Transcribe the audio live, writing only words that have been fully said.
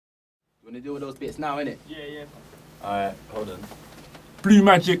We're gonna do all those bits now, innit? Yeah, yeah. Alright, hold on. Blue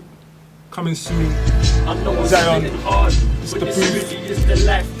Magic coming soon. I know I'm Zion, spinning hard, it's but the this proof. really is the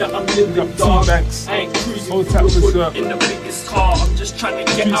life that I'm living, Got dog. T-Banks, I ain't cruising whole through tap the was hood in the biggest car. I'm just trying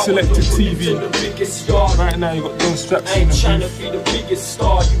to get Street out Selected of the hood TV. into the biggest yard. Right now you got Don Strapzy I in ain't the trying to booth. be the biggest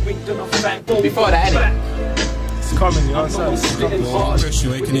star. You ain't gonna find gold. Before that, innit? It's coming, you understand? It's coming. Well, question,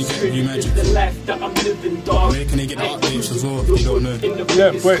 where can he get Blue Magic The from? life that I'm living, dog. Where can he get the updates as well if you don't know?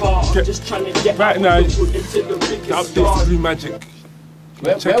 Yeah, but right now, the updates to Blue Magic.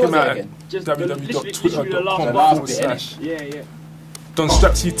 Check him out at www.twitter.com/. Yeah, yeah. Don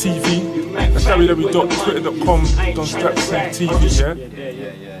Strapzy TV. That's www.twitter.com. Don Strapzy TV, yeah?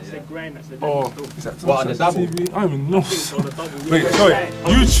 Yeah. Or is that What, on the double? TV? I don't even know. Wait, sorry.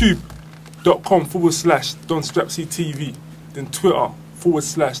 YouTube.com/Don Strapzy TV. Then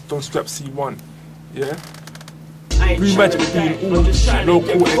Twitter/Don Strapzy1. Yeah? Blue Magic being all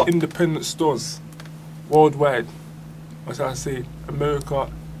local and independent stores worldwide. As I say, America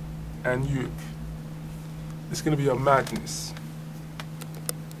and Europe. It's gonna be a madness.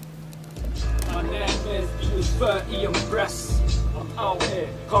 My nightmares being 30 and breasts. I'm out here,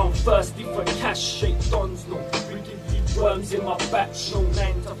 gone thirsty for cash. Shake dons, no bringing me worms in my batch. No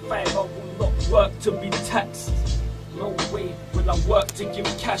 9 to 5, I will not work to be taxed. No way will I work to give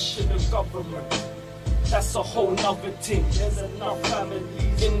cash to the government. That's a whole nother thing. There's enough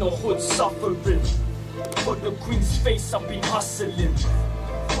families in the hood suffering. For the Queen's face, I've been hustling.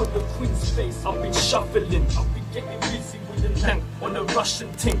 For the Queen's face, I've been shuffling. I've been getting busy with the tank on a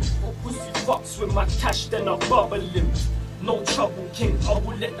Russian ting. For pussy fucks with my cash, then I'm bubbling. No trouble, king, I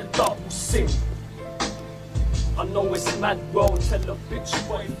will let the double sing. I know it's mad world, tell a bitch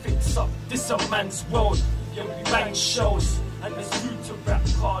boy fix up. This a man's world, yeah, we bang shows. And it's rude to rap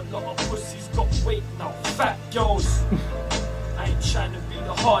hard, lot of pussies got weight now, fat girls. I ain't trying to be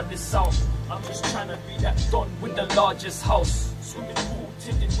the hardest out. I'm just trying to be that don with the largest house. Swimming pool,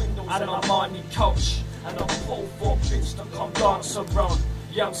 tinted windows and a Marnie couch. And I'm full for a bitch to come dance around.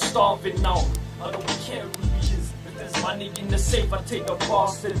 Yeah, I'm starving now. I don't care who he is. If there's money in the safe, I take the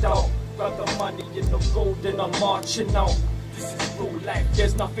bastard out. Grab the money in the gold, then I'm marching out. This is real life,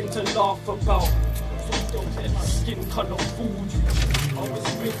 there's nothing to laugh about. So don't let my skin colour fool you. I was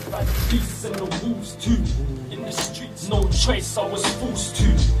raised by the beasts and the wolves too. In the streets, no choice, I was forced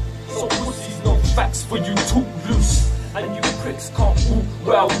to. So pussies, no facts for you, talk loose. And you pricks can't walk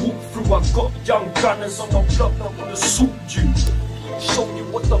where I walk through. I got young gunners on my block that wanna shoot you. Show you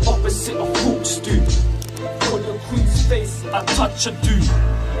what the opposite of crooks do. For the Queen's face, I touch a dude.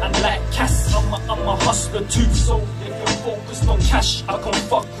 And like Cass, I'm a hustler too. So if you're focused on cash, I can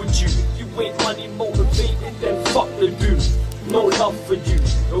fuck with you. If you ain't money motivated, then fuck the dude. No love for you,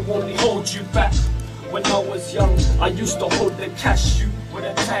 it won't hold you back. When I was young, I used to hold the cashew with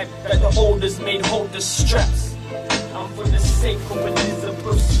a type that the oldest made hold the straps. And for the sake of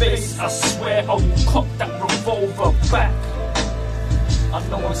Elizabeth's face, I swear I will cock that revolver back. I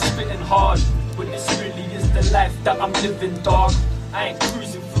know I'm spitting hard, but this really is the life that I'm living, dog. I ain't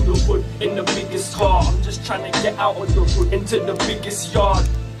cruising through the hood in the biggest car. I'm just trying to get out of the hood into the biggest yard.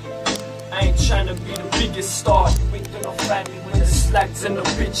 I ain't trying to be the biggest star. You ain't gonna find me where the slags and the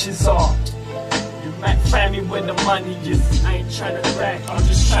bitches are. You might find me where the money is. I ain't trying to brag, I'm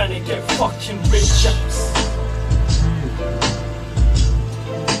just trying to get fucking rich.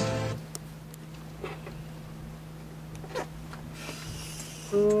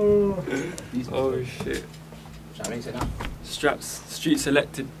 Oh shit. Shall I mix it now? Straps, Street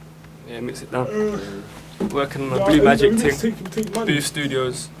Selected. Yeah, mix it down. Working on a Blue Magic thing. Booth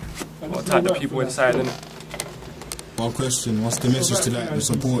Studios. Got type of people inside, innit? One question, what's the message to like the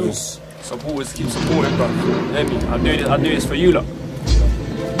supporters? Supporters keep supporting, bro. You know me? I do this for you lot.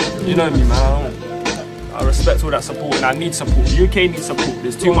 You know me, man. I respect all that support and I need support. The UK needs support.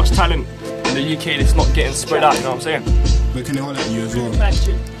 There's too much talent in the UK that's not getting spread out, you know what I'm saying? Where can they holler at you as well?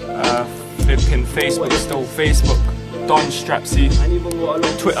 Flipping Facebook, still Facebook, Don Strapzy,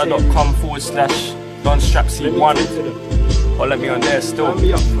 twitter.com/Don Strapzy1. Or let me on there still.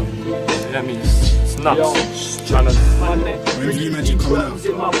 You know what I mean? It's nuts. Trying to. When Blue Magic coming out?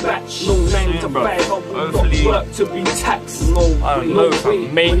 Soon, bro. Hopefully, I don't know,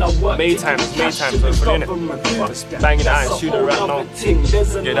 fam. May times, hopefully, innit? Just banging it out in studio right now.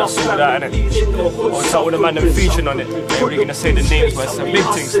 Yeah, that's all that, innit? I'll start with the man them featuring on it. I ain't really gonna say the names, but it's a big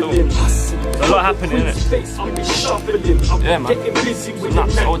thing still. There's a lot happening, innit? Yeah, man. It's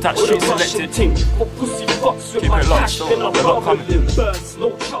nuts. All that Street Selected. Keep it locked still. There's a lot coming.